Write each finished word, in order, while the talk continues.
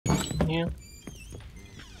here.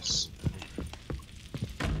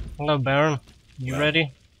 Hello, Baron. You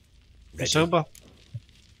ready? You sober?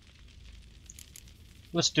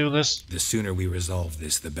 Let's do this. The sooner we resolve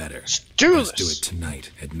this, the better. Let's do Let's do it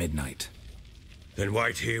tonight at midnight. Then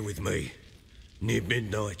wait here with me. Near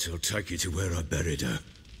midnight, I'll take you to where I buried her.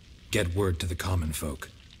 Get word to the common folk.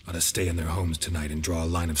 Ought to stay in their homes tonight and draw a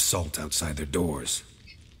line of salt outside their doors.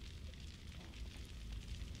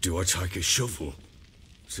 Do I take a shovel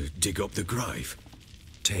to dig up the grave?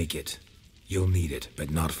 Take it. You'll need it, but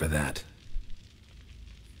not for that.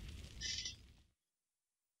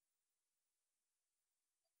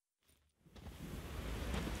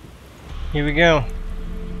 Here we go.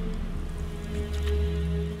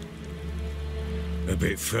 A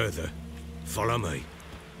bit further. Follow me.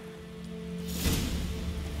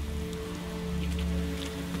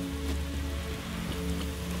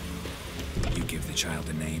 You give the child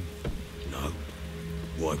a name? No.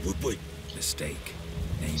 Why would we? Mistake.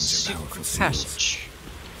 Names are powerful seals. Passage.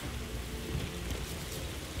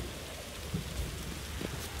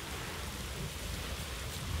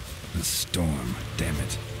 A storm, damn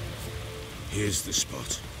it. Here's the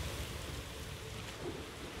spot.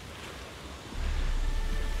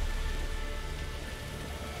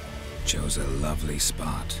 Chose a lovely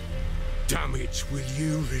spot. Damn it, will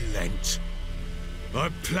you relent?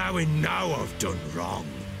 I'm ploughing now I've done wrong.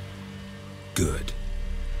 Good.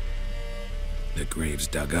 The grave's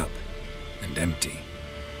dug up and empty.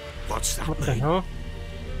 What's that What the mean? hell?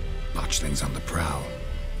 Botchlings on the prowl.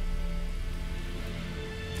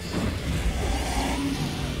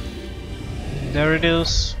 There it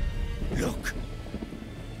is. Look.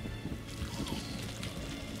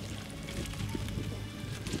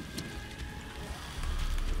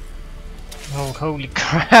 Oh, holy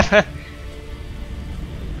crap.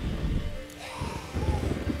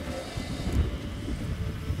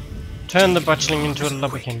 Turn the botchling into a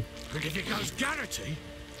lubberkin. And if it goes Garrity,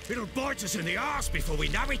 it'll bite us in the arse before we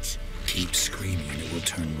know it. Keep screaming and it will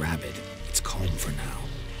turn rabid. It's calm for now.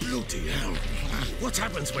 Bloody hell. What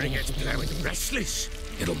happens when it gets blowing restless?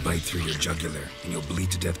 It'll bite through your jugular and you'll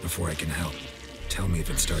bleed to death before I can help. Tell me if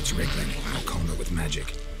it starts wriggling. I'll calm it with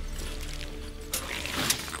magic.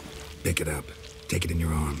 Pick it up. Take it in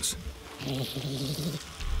your arms.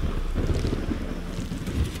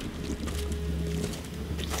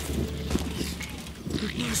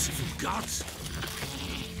 Merciful gods.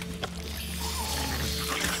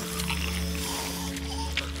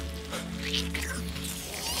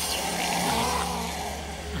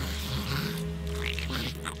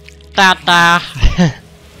 Ta-da!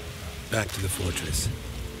 Back to the fortress.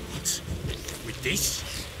 What? With this?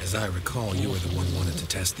 As I recall, you were the one wanted to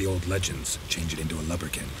test the old legends, change it into a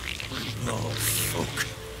lubberkin. Oh, fuck.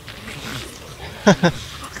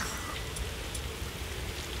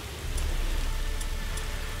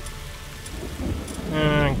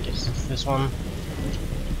 I guess it's this one.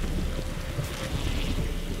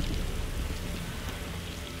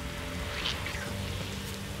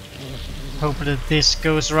 Hope that this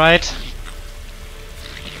goes right.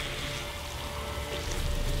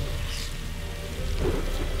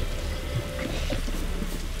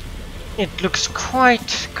 It looks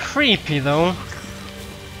quite creepy though.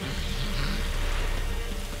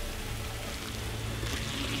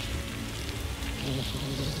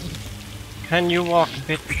 Can you walk a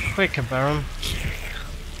bit quicker, Baron?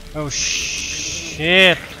 Oh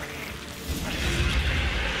shit!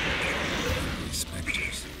 These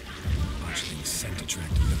specters. Botchlings scent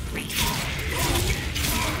attractive them.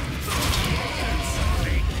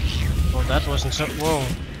 Well, that wasn't so. Whoa,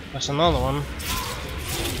 that's another one.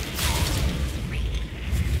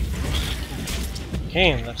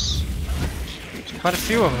 Okay, that's quite a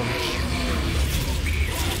few of them.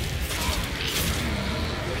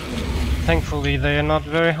 Thankfully, they are not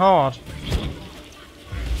very hard.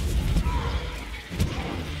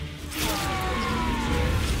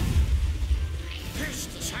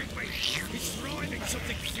 Pissed, take me. It's rhyming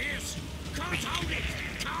something fierce. Can't hold it.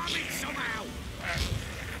 Calm it somehow.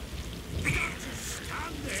 Not to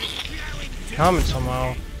stand there, blowing Calm it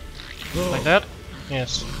somehow. Like that?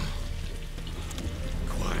 Yes.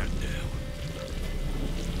 quiet now.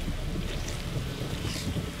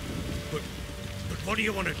 But what do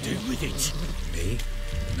you want to do with it? Me?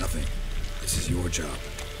 Nothing. This is your job.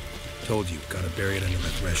 Told you, gotta bury it under the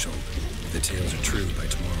threshold. If the tales are true, by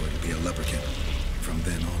tomorrow it'll be a lubberkin. From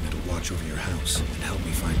then on, it'll watch over your house and help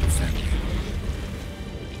me find your family.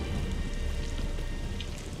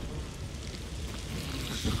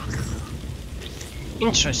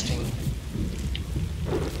 Interesting.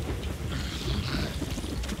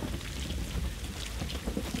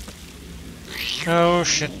 Oh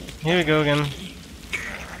shit, here we go again.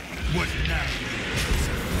 What now?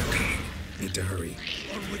 Need to hurry.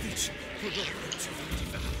 On with it. We're not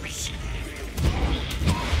going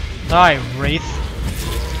to Die, Wraith.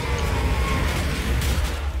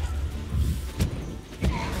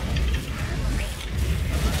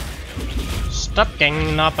 Stop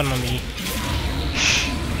ganging up on me.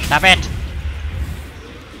 Stop it!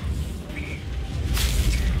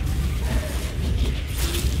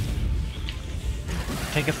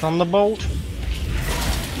 Take a thunderbolt.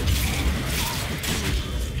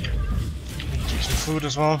 Take some food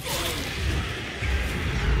as well.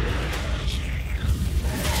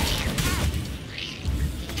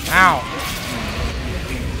 Ow!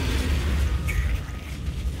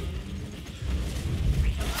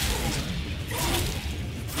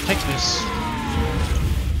 Take this.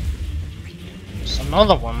 There's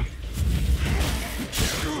another one.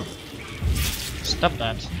 Stop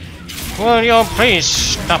that. Will you please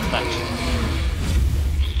stop that?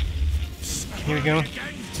 Here we go. like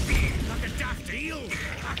a daft eel.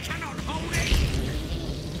 I cannot hold it.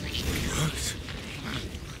 It worked.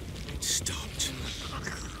 It stopped.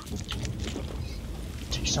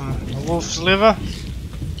 Take some wolf's liver.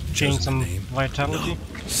 Gain Chosen some name? vitality.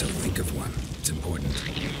 No. So think of one. It's important.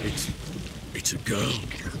 It's a girl.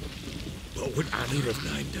 What would Annie have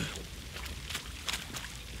named her?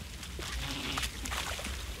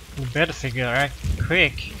 You better figure out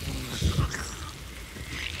quick.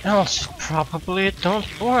 Else probably it don't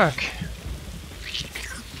work.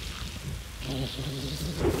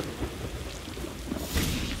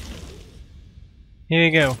 Here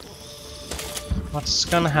you go. What's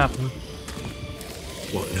gonna happen?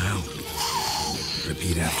 What now?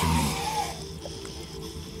 Repeat after me.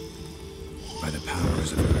 By the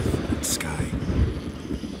powers of earth and sky.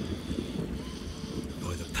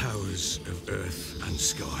 By the powers of earth and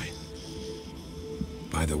sky.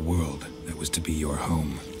 By the world that was to be your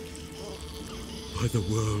home. By the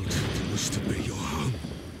world that was to be your home.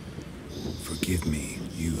 Forgive me,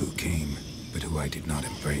 you who came, but who I did not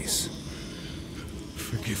embrace.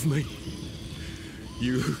 Forgive me.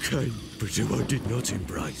 You who came, but who I did not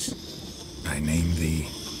embrace. I name thee,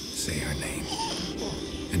 say her name,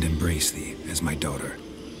 and embrace thee as my daughter.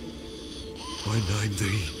 I name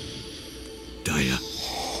thee Daya,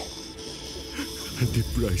 and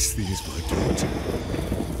embrace thee as my daughter.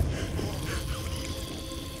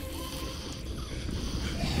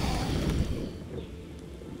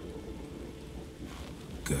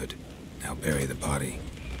 Good. Now bury the body.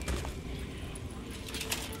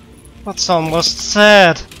 That's almost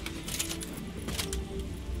sad.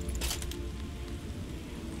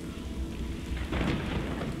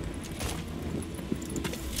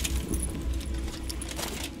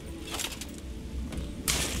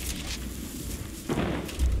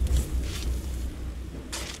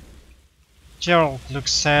 Geralt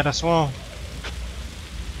looks sad as well.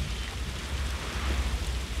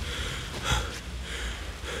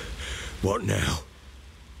 What now?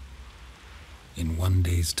 In 1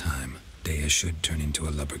 day's time, Daya should turn into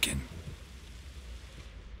a lubberkin.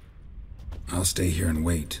 I'll stay here and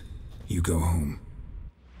wait. You go home.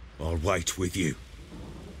 I'll wait with you.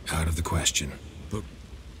 Out of the question. But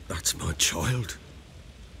that's my child.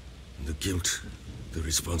 And the guilt, the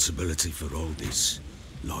responsibility for all this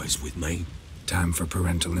lies with me. Time for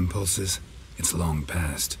parental impulses? It's long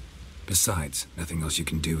past. Besides, nothing else you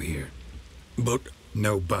can do here. But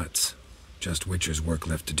No buts. Just Witcher's work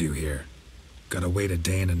left to do here. Gotta wait a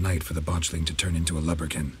day and a night for the botchling to turn into a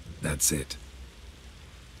lubberkin. That's it.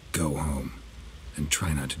 Go home. And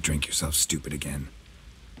try not to drink yourself stupid again.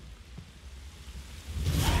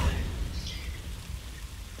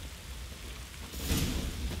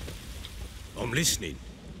 I'm listening.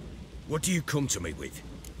 What do you come to me with?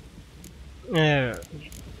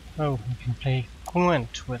 Oh, we can play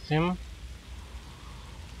Gwent with him.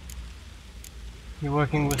 You're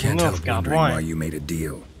working with Can't help Nilfgaard, wondering why why? you made a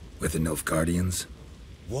deal with the Nilfgaardians.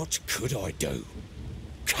 What could I do?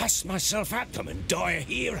 Cast myself at them and die a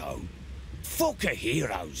hero? Fuck a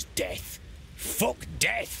hero's death. Fuck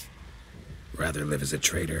death. Rather live as a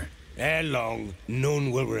traitor. Ere long,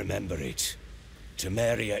 none will remember it.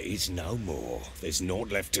 Temeria is no more. There's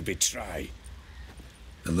naught left to betray.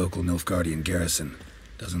 The local Nilfgaardian garrison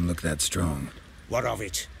doesn't look that strong. What of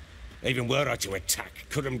it? Even were I to attack,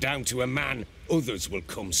 cut them down to a man, others will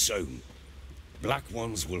come soon. Black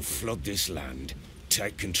ones will flood this land,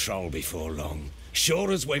 take control before long.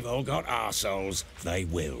 Sure as we've all got arseholes, they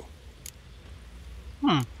will.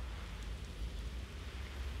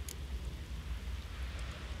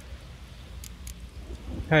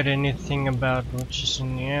 Heard anything about witches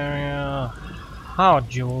in the area?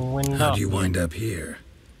 How'd you wind up? How'd you wind up here?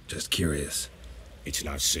 Just curious. It's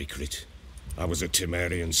no secret. I was a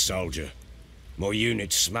Temerian soldier. My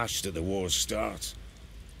unit smashed at the war's start.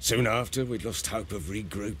 Soon after, we lost hope of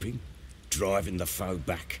regrouping, driving the foe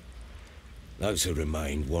back. Those who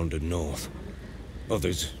remained wandered north.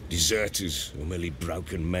 Others, deserters or merely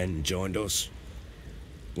broken men, joined us.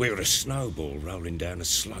 We were a snowball rolling down a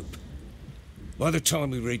slope. By the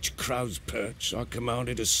time we reached Crow's Perch, I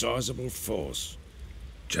commanded a sizable force.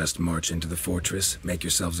 Just march into the fortress, make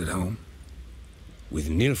yourselves at home? With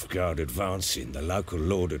Nilfgaard advancing, the local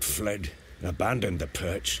lord had fled, abandoned the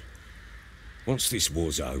Perch. Once this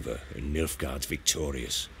war's over and Nilfgaard's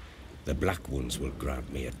victorious, the Black Ones will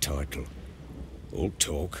grant me a title. All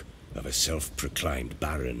talk of a self-proclaimed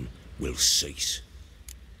baron will cease.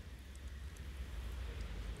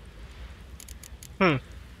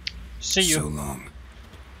 See you. So long.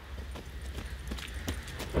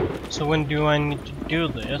 So when do I need to do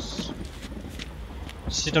this?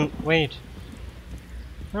 Sit and wait.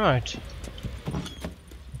 Right.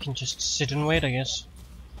 I can just sit and wait, I guess.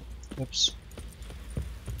 Oops.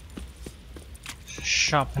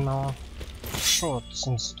 Sharpen our shorts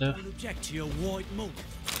and stuff. I object to your white monk.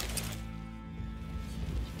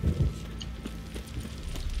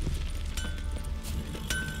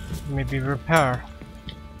 Maybe repair.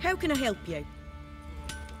 How can I help you?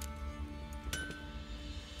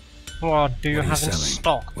 What do you What are have in selling?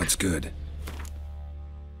 stock? What's good?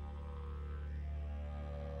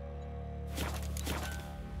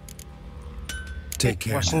 Take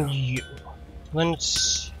care Wasn't now. you? Then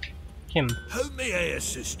it's him. How may I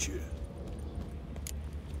assist you?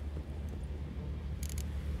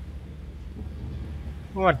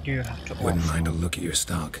 What do you have to Wouldn't offer? mind a look at your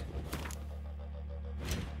stock.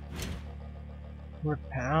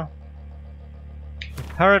 Repair.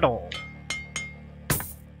 Repair it all.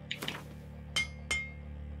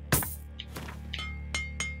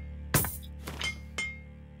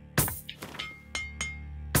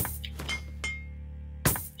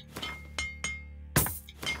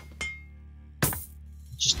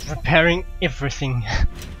 Just repairing everything.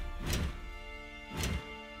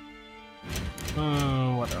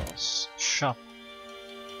 What else? Shop.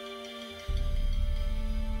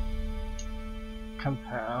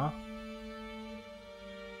 Compare.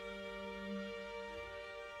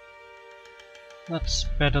 That's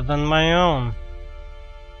better than my own.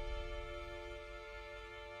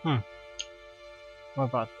 What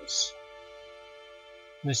about this?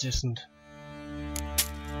 This isn't.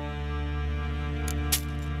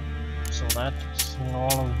 So that's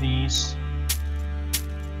all of these.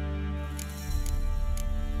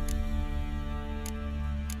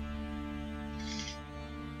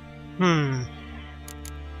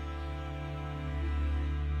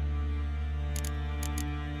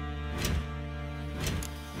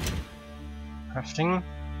 Crafting.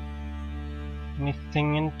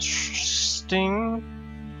 Anything interesting?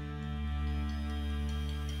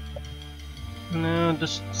 No,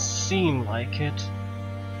 doesn't seem like it.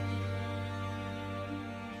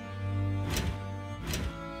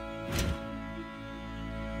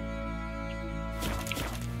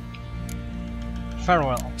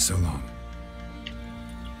 Farewell. So long.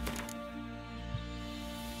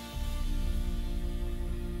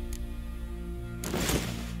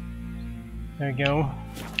 There you go.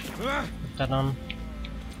 Put that on.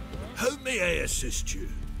 How may I assist you?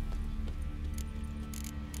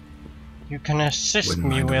 You can assist Wouldn't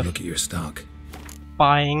me mind a with look at your stock.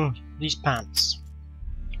 buying these pants.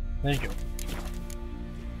 There you go.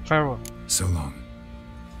 Farewell. So long.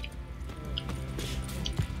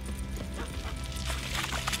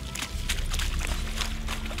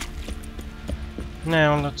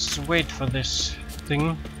 Now let's wait for this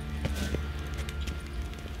thing.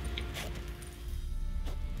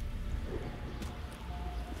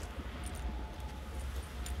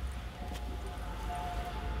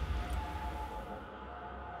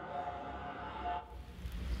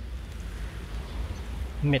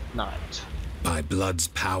 Midnight. By blood's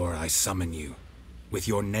power I summon you. With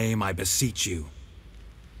your name I beseech you.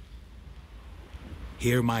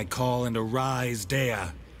 Hear my call and arise, Dea.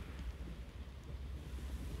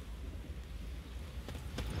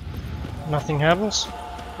 Nothing happens?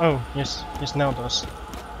 Oh, yes, yes now does.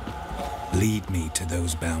 Lead me to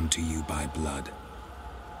those bound to you by blood.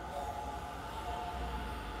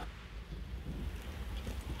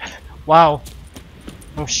 Wow.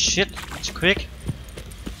 Oh shit, it's quick.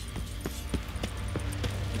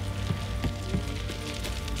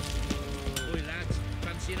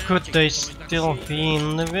 Could they still be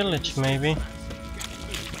in the village, maybe?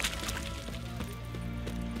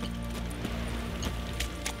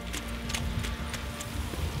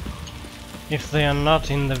 If they are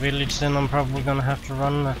not in the village, then I'm probably gonna have to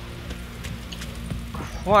run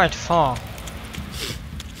quite far.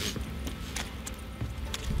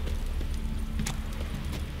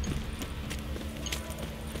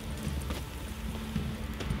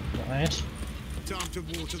 Right. Time to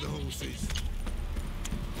water the horses.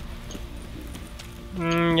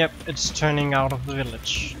 Yep, it's turning out of the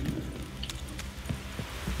village.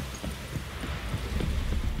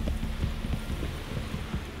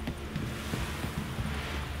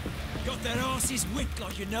 Got their asses whipped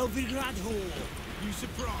like a Novigrad whore. You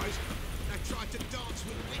surprised? They tried to dance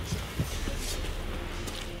with Witcher.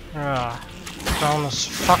 Ah, Drowners,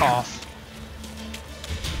 fuck off.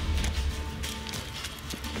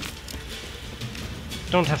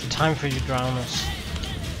 Don't have time for you, Drowners.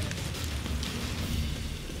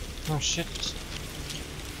 Oh shit.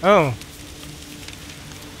 Oh.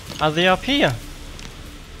 Are they up here?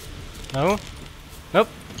 No? Nope.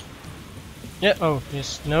 Yeah, oh,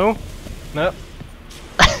 yes. No? No.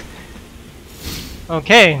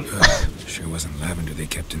 Okay. Sure wasn't lavender they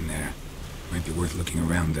kept in there. Might be worth looking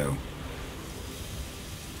around, though.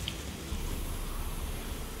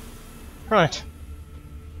 Right.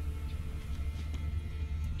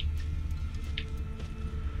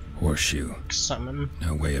 Horseshoe. Summon.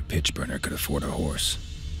 No way a pitch burner could afford a horse.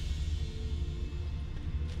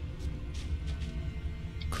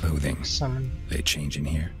 Clothing. Summon. They change in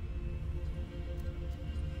here.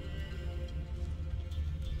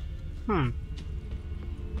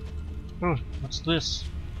 Oh, what's this?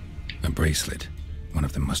 A bracelet. One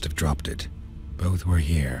of them must have dropped it. Both were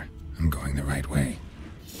here. I'm going the right way.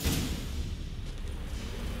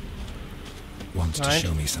 Wants to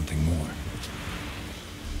show me something more.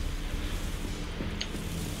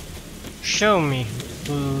 Show me,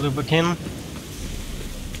 lubberkin.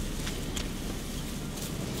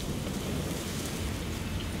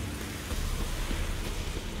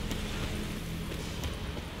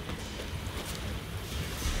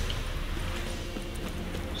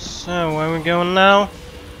 So, where are we going now?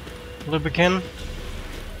 Lubberkin?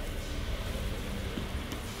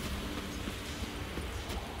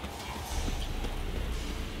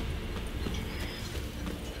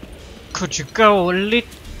 Could you go a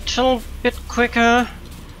little bit quicker?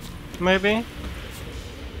 Maybe?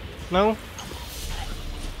 No?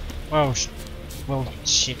 Oh, well,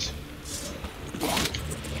 shit.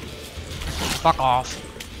 Fuck off.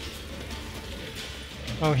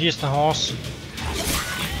 Oh, here's the horse.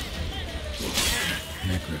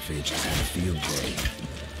 Necrophages had a field day.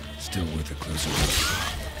 Still worth a closer look.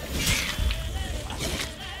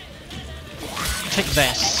 Take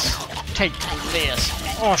this. Take this.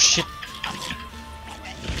 Oh shit.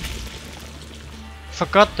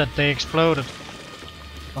 Forgot that they exploded.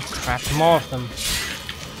 Oh crap, more of them.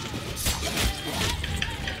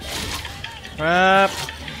 Crap.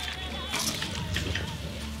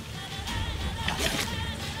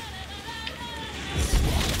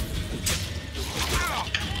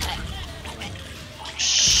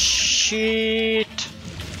 Shit.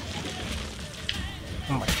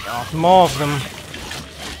 Oh my god, more of them.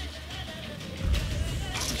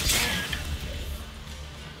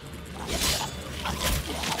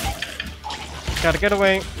 Gotta get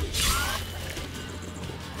away.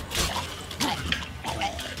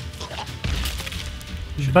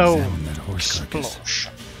 Boom.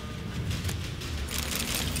 Explosion.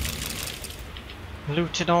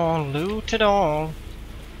 Loot it all, loot it all.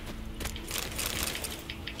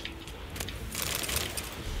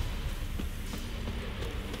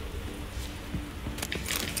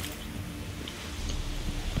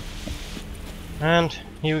 And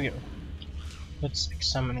here we go. Let's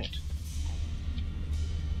examine it.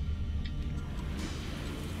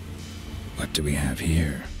 What do we have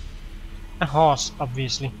here? A horse,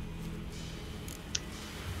 obviously.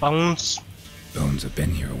 Bones. Bones have been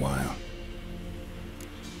here a while.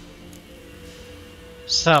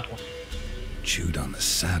 Saddle. Chewed on the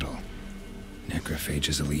saddle.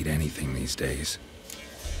 Necrophages will eat anything these days.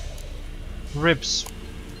 Ribs.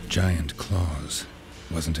 Giant claws.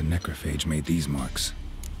 Wasn't a necrophage made these marks.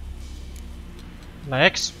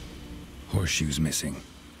 Legs. Horseshoes missing.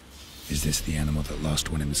 Is this the animal that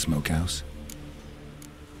lost one in the smokehouse?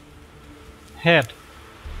 Head.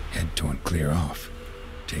 Head torn clear off.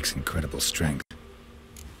 Takes incredible strength.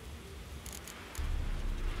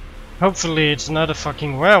 Hopefully it's not a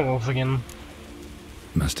fucking werewolf again.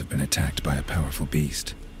 Must have been attacked by a powerful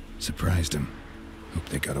beast. Surprised him. Hope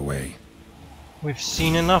they got away. We've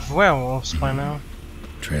seen enough werewolves by now.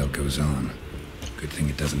 Trail goes on. Good thing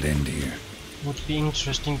it doesn't end here. Would be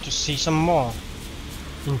interesting to see some more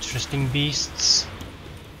interesting beasts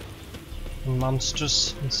and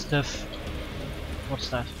monsters and stuff. What's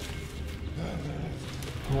that?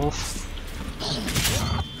 Wolf.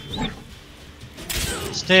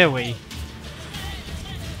 Stay away.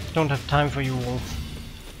 Don't have time for you, wolf.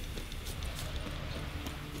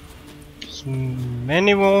 There's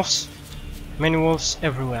many wolves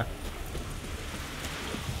everywhere.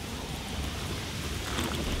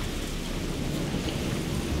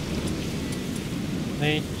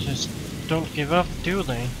 They just don't give up, do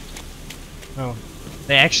they? No,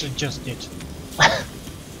 they actually just did.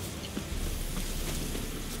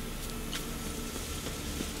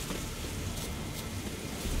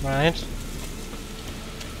 Right.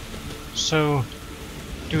 So,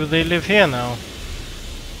 do they live here now?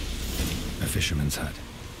 A fisherman's hut.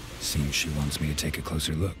 Seems she wants me to take a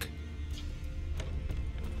closer look.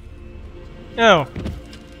 Oh,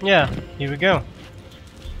 yeah, here we go.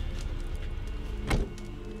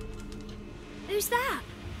 Who's that?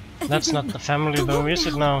 That's not the family though, is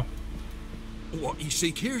it now? What you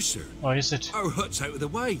seek here, sir? Or is it? Our hut's out of the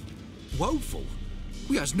way. Woeful.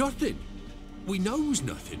 We has nothing. We knows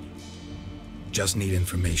nothing. Just need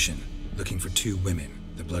information. Looking for 2 women,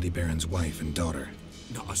 the Bloody Baron's wife and daughter.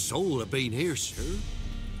 Not a soul have been here, sir.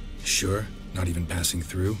 Sure? Not even passing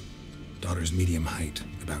through? Daughter's medium height,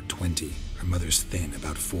 about 20. Her mother's thin,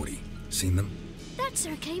 about 40. Seen them? That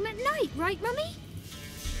sir came at night, right, Mummy?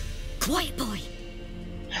 Quiet, boy.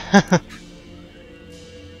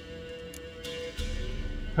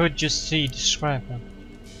 Who'd you see? Describe her.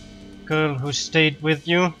 Girl who stayed with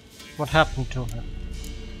you? What happened to her?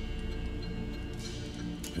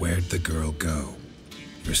 Where'd the girl go?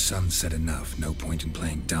 Your son said enough, no point in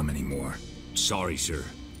playing dumb anymore. Sorry, sir,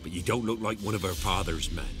 but you don't look like one of her father's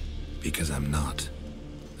men. Because I'm not.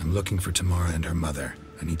 I'm looking for Tamara and her mother.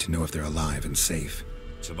 I need to know if they're alive and safe.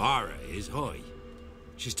 Tamara is, aye.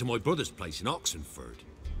 She's to my brother's place in Oxenford.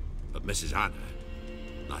 But Mrs. Anna,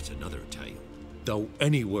 that's another tale. Though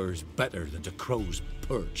anywhere's better than to Crow's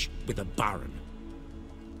Perch with a baron.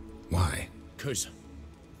 Why? Cause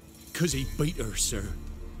he beat her, sir.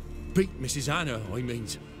 Beat Mrs. Anna, I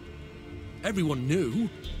means. Everyone knew,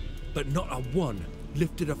 but not a one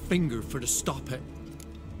lifted a finger for to stop it.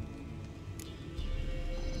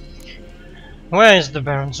 Where is the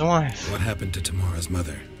Baron's wife? What happened to Tamara's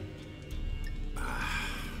mother?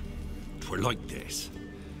 'Twere like this.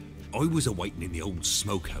 I was awaiting in the old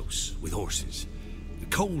smokehouse with horses.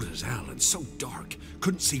 Cold as hell and so dark,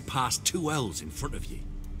 couldn't see past 2 ells in front of you.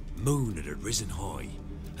 Moon had risen high,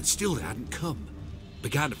 and still they hadn't come.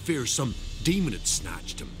 Began to fear some demon had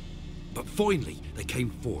snatched them. But finally they came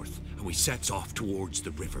forth, and we sets off towards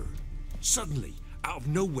the river. Suddenly, out of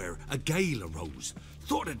nowhere, a gale arose.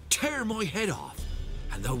 Thought it'd tear my head off.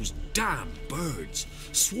 And those damn birds,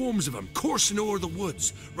 swarms of them coursing o'er the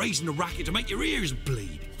woods, raising a racket to make your ears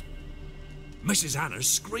bleed. Mrs. Anna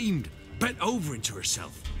screamed, bent over into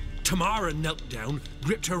herself. Tamara knelt down,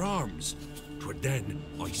 gripped her arms. 'Twere then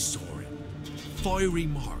I saw it. Fiery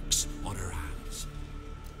marks on her hands.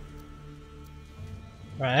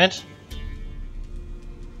 Right.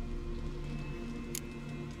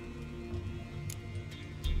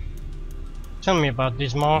 Tell me about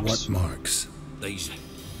these marks. What marks? These,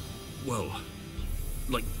 well,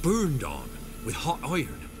 like burned on with hot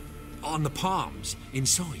iron. On the palms,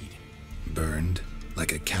 inside. Burned?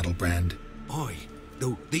 Like a cattle brand? Aye,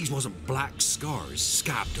 though these wasn't black scars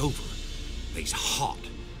scabbed over. They's hot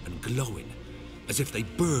and glowing, as if they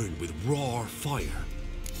burned with raw fire.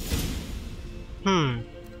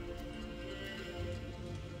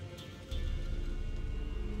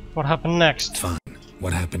 What happened next? Fine.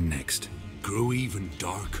 What happened next? Grew even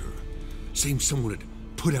darker. Seemed someone had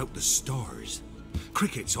put out the stars.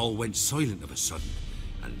 Crickets all went silent of a sudden,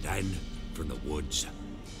 and then, from the woods,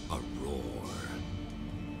 a roar.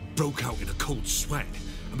 Broke out in a cold sweat,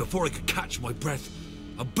 and before I could catch my breath,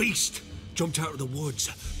 a beast jumped out of the woods,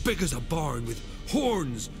 big as a barn, with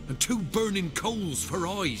horns and 2 burning coals for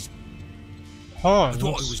eyes. Horns? I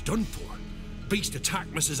thought I was done for. Beast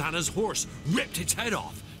attacked Mrs. Anna's horse, ripped its head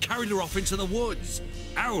off, carried her off into the woods.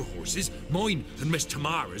 Our horses, mine and Miss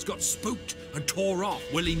Tamara's, got spooked and tore off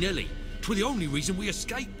willy-nilly. 'Twere the only reason we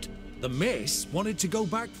escaped. The miss wanted to go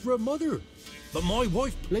back for her mother, but my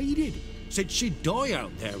wife pleaded, said she'd die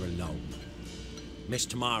out there alone. Miss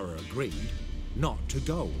Tamara agreed not to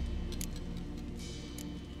go.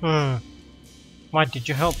 Why did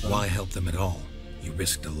you help them? Why help them at all? You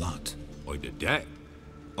risked a lot. I'd a debt.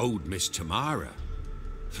 Owed Miss Tamara.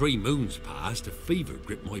 3 moons passed, a fever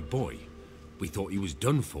gripped my boy. We thought he was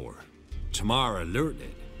done for. Tamara learnt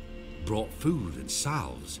it. Brought food and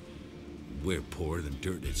salves. We're poorer than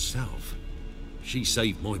dirt itself. She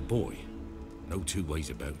saved my boy. No 2 ways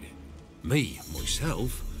about it. Me,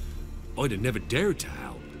 myself, I'd have never dared to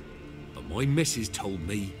help. But my missus told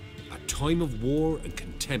me a time of war and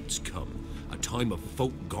contempt's come, a time of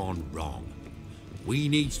folk gone wrong. We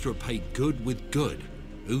needs to repay good with good.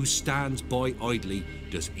 Who stands by idly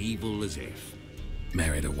does evil as if.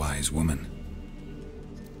 Married a wise woman.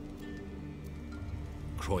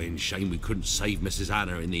 Crying shame we couldn't save Mrs.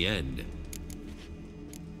 Anna in the end.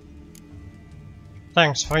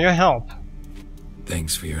 Thanks for your help.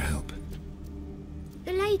 Thanks for your help.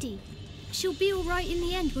 The lady. She'll be alright in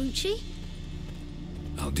the end, won't she?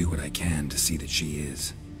 I'll do what I can to see that she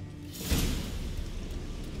is.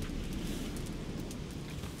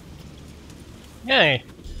 Yay!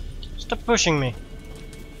 Stop pushing me.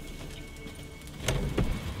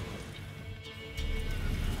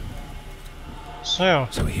 So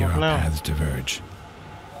here what our now? paths diverge.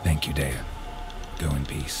 Thank you, Dea. Go in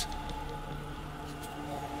peace.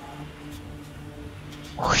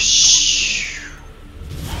 Whoosh.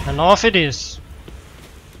 And off it is.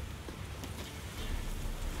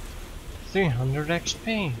 300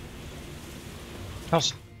 XP.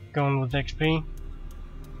 How's it going with XP?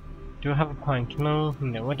 Do I have a point? No,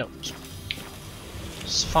 I don't.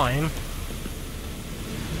 It's fine.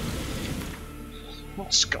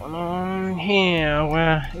 What's going on here?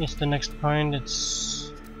 Where is the next point?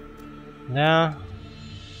 It's there.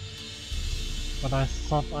 But I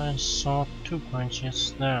thought I saw 2 points.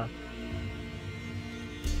 Yes, there.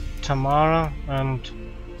 Tamara and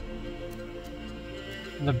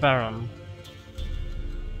the Baron.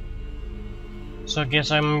 So I guess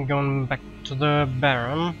I'm going back to the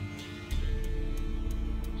Baron.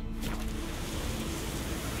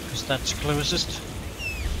 Because that's closest.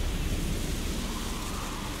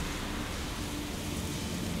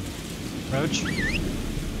 Roach.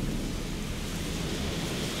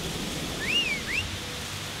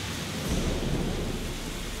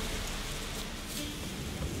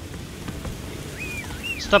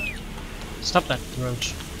 Stop that,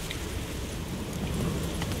 Roach.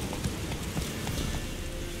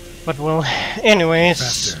 But well, anyways,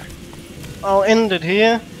 Faster. I'll end it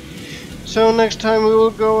here. So next time we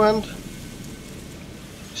will go and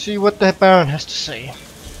see what the Baron has to say.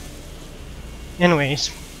 Anyways,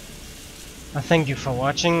 I thank you for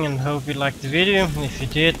watching and hope you liked the video. If you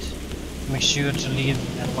did, make sure to leave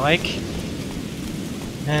a like.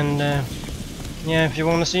 And yeah, if you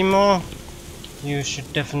want to see more, you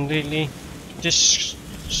should definitely just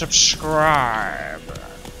subscribe.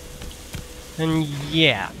 And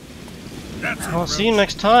yeah, I'll see you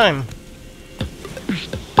next time.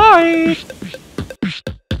 Bye!